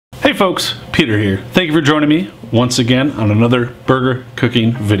folks, Peter here. Thank you for joining me once again on another burger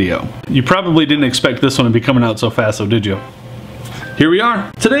cooking video. You probably didn't expect this one to be coming out so fast, so did you? Here we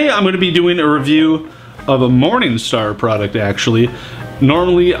are. Today I'm going to be doing a review of a Morningstar product actually.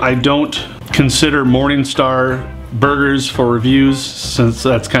 Normally I don't consider Morningstar burgers for reviews since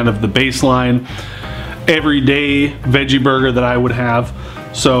that's kind of the baseline everyday veggie burger that I would have.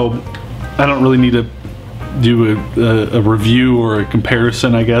 So I don't really need to do a review or a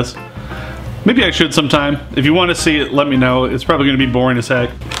comparison, I guess. Maybe I should sometime. If you want to see it, let me know. It's probably going to be boring as heck.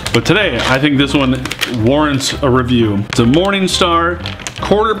 But today, I think this one warrants a review. It's a Morningstar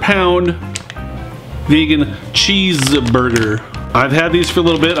quarter-pound vegan cheeseburger. I've had these for a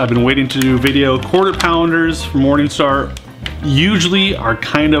little bit. I've been waiting to do a video. Quarter pounders from Morningstar usually are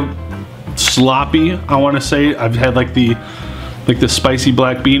kind of sloppy, I want to say. I've had like the spicy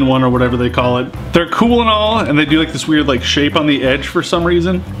black bean one or whatever they call it. They're cool and all, and they do like this weird like shape on the edge for some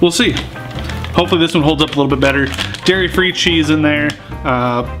reason. We'll see. Hopefully this one holds up a little bit better. Dairy-free cheese in there,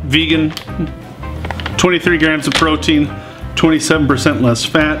 vegan, 23 grams of protein, 27% less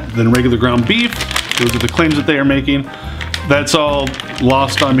fat than regular ground beef. Those are the claims that they are making. That's all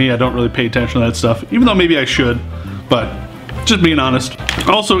lost on me. I don't really pay attention to that stuff, even though maybe I should, but just being honest.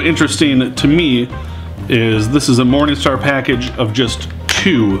 Also interesting to me is this is a Morningstar package of just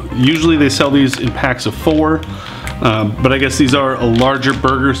 2. Usually they sell these in packs of 4, but I guess these are a larger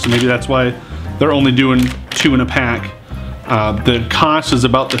burger, so maybe that's why they're only doing 2 in a pack. The cost is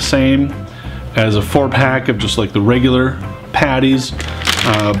about the same as a 4-pack of just like the regular patties.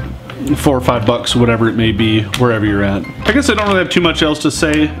 4 or 5 bucks, whatever it may be, wherever you're at. I guess I don't really have too much else to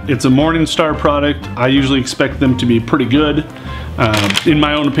say. It's a Morningstar product. I usually expect them to be pretty good. In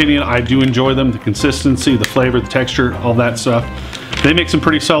my own opinion, I do enjoy them. The consistency, the flavor, the texture, all that stuff. They make some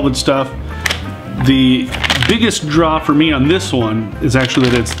pretty solid stuff. The biggest draw for me on this one is actually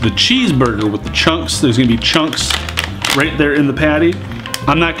that it's the cheeseburger with the chunks. There's gonna be chunks right there in the patty.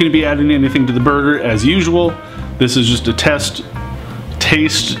 I'm not gonna be adding anything to the burger as usual. This is just a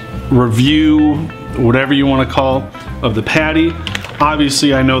taste, review, whatever you want to call, of the patty.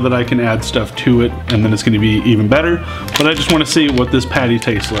 Obviously I know that I can add stuff to it and then it's going to be even better, but I just want to see what this patty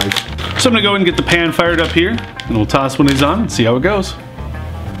tastes like. So I'm going to go ahead and get the pan fired up here and we'll toss one of these on and see how it goes.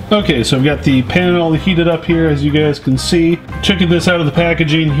 Okay, so I've got the pan all heated up here, as you guys can see. Took this out of the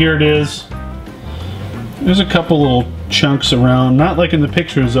packaging. Here it is. There's a couple little chunks around, not like in the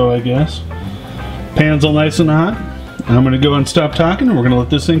pictures though, I guess. Pan's all nice and hot. I'm going to go and stop talking and we're going to let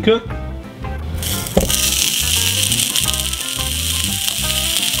this thing cook.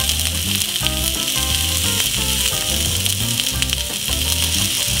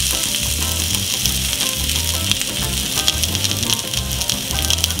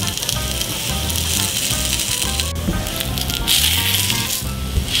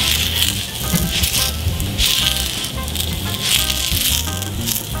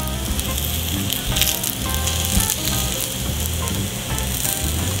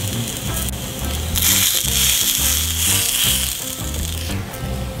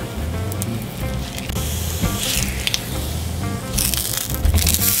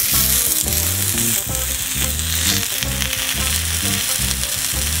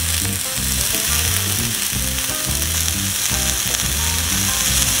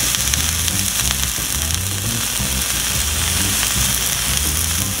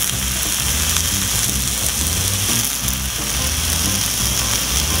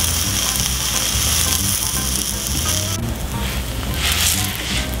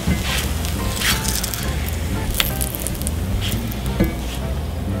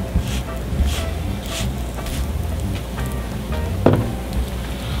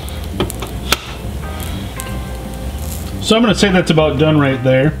 So I'm going to say that's about done right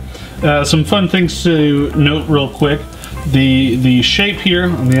there. Some fun things to note real quick. The shape here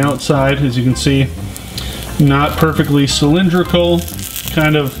on the outside, as you can see, not perfectly cylindrical,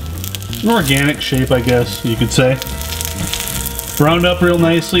 kind of an organic shape, I guess you could say. Browned up real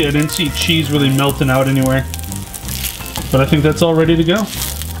nicely. I didn't see cheese really melting out anywhere, but I think that's all ready to go.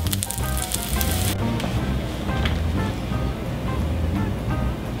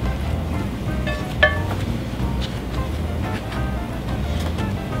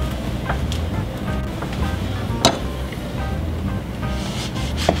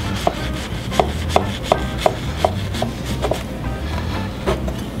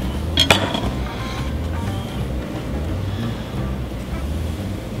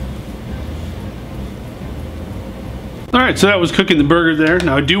 Alright, so that was cooking the burger there.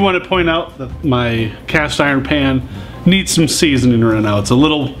 Now I do want to point out that my cast iron pan needs some seasoning right now. It's a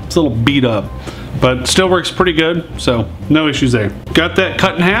little beat up. but still works pretty good, so no issues there. Got that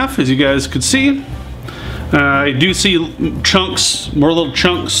cut in half, as you guys could see. I do see chunks, more little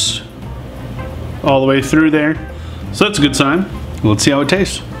chunks all the way through there, so that's a good sign. Let's see how it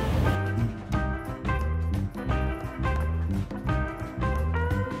tastes.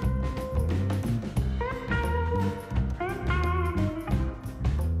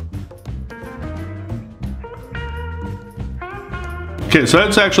 Okay, so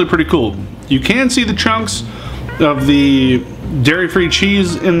that's actually pretty cool. You can see the chunks of the dairy-free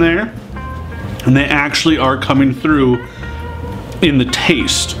cheese in there, and they actually are coming through in the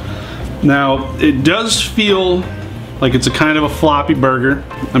taste. Now, it does feel like it's a kind of a floppy burger.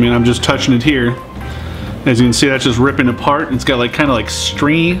 I mean, I'm just touching it here. As you can see, that's just ripping apart. It's got like kind of like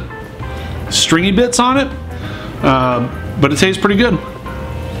stringy bits on it, but it tastes pretty good.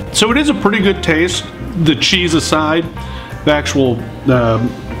 So it is a pretty good taste, the cheese aside. The actual,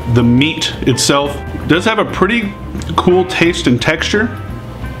 the meat itself does have a pretty cool taste and texture.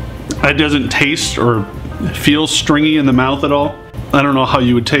 It doesn't taste or feel stringy in the mouth at all. I don't know how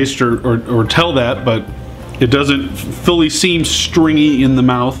you would taste or tell that, but it doesn't fully seem stringy in the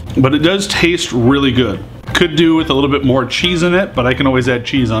mouth, but it does taste really good. Could do with a little bit more cheese in it, but I can always add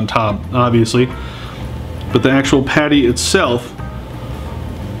cheese on top, obviously. But the actual patty itself,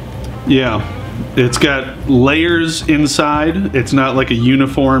 yeah, it's got layers inside. It's not like a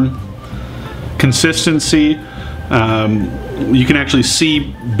uniform consistency. You can actually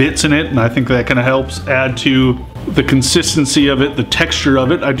see bits in it, and I think that kind of helps add to the consistency of it, the texture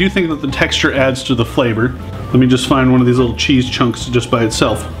of it. I do think that the texture adds to the flavor. Let me just find one of these little cheese chunks just by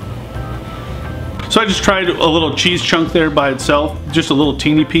itself. So I just tried a little cheese chunk there by itself, just a little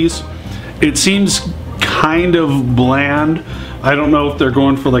teeny piece. It seems kind of bland. I don't know if they're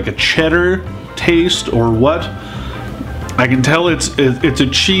going for like a cheddar taste or what. I can tell it's a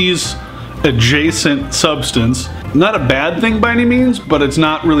cheese adjacent substance. Not a bad thing by any means, but it's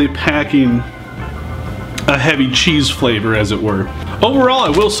not really packing a heavy cheese flavor, as it were. Overall, I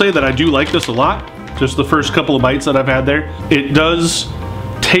will say that I do like this a lot. Just the first couple of bites that I've had there. It does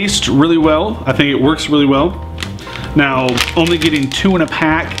taste really well. I think it works really well. Now, only getting 2 in a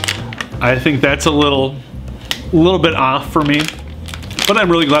pack, I think that's a little bit off for me. But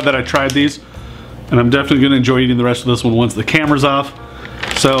I'm really glad that I tried these. And I'm definitely going to enjoy eating the rest of this one once the camera's off.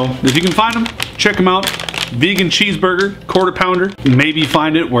 So if you can find them, check them out. Vegan cheeseburger, quarter pounder. Maybe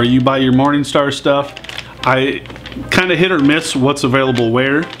find it where you buy your Morningstar stuff. I kind of hit or miss what's available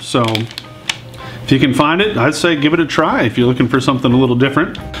where. So if you can find it, I'd say give it a try if you're looking for something a little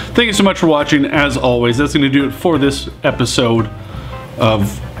different. Thank you so much for watching. As always, that's going to do it for this episode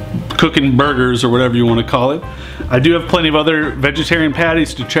of cooking burgers, or whatever you want to call it. I do have plenty of other vegetarian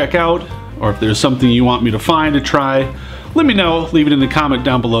patties to check out, or if there's something you want me to find to try, let me know. Leave it in the comment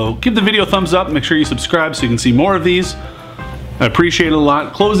down below. Give the video a thumbs up. Make sure you subscribe so you can see more of these. I appreciate it a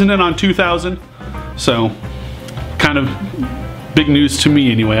lot. Closing in on 2,000, so kind of big news to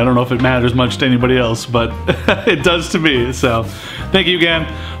me anyway. I don't know if it matters much to anybody else, but it does to me. So thank you again.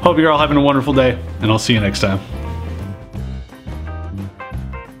 Hope you're all having a wonderful day, and I'll see you next time.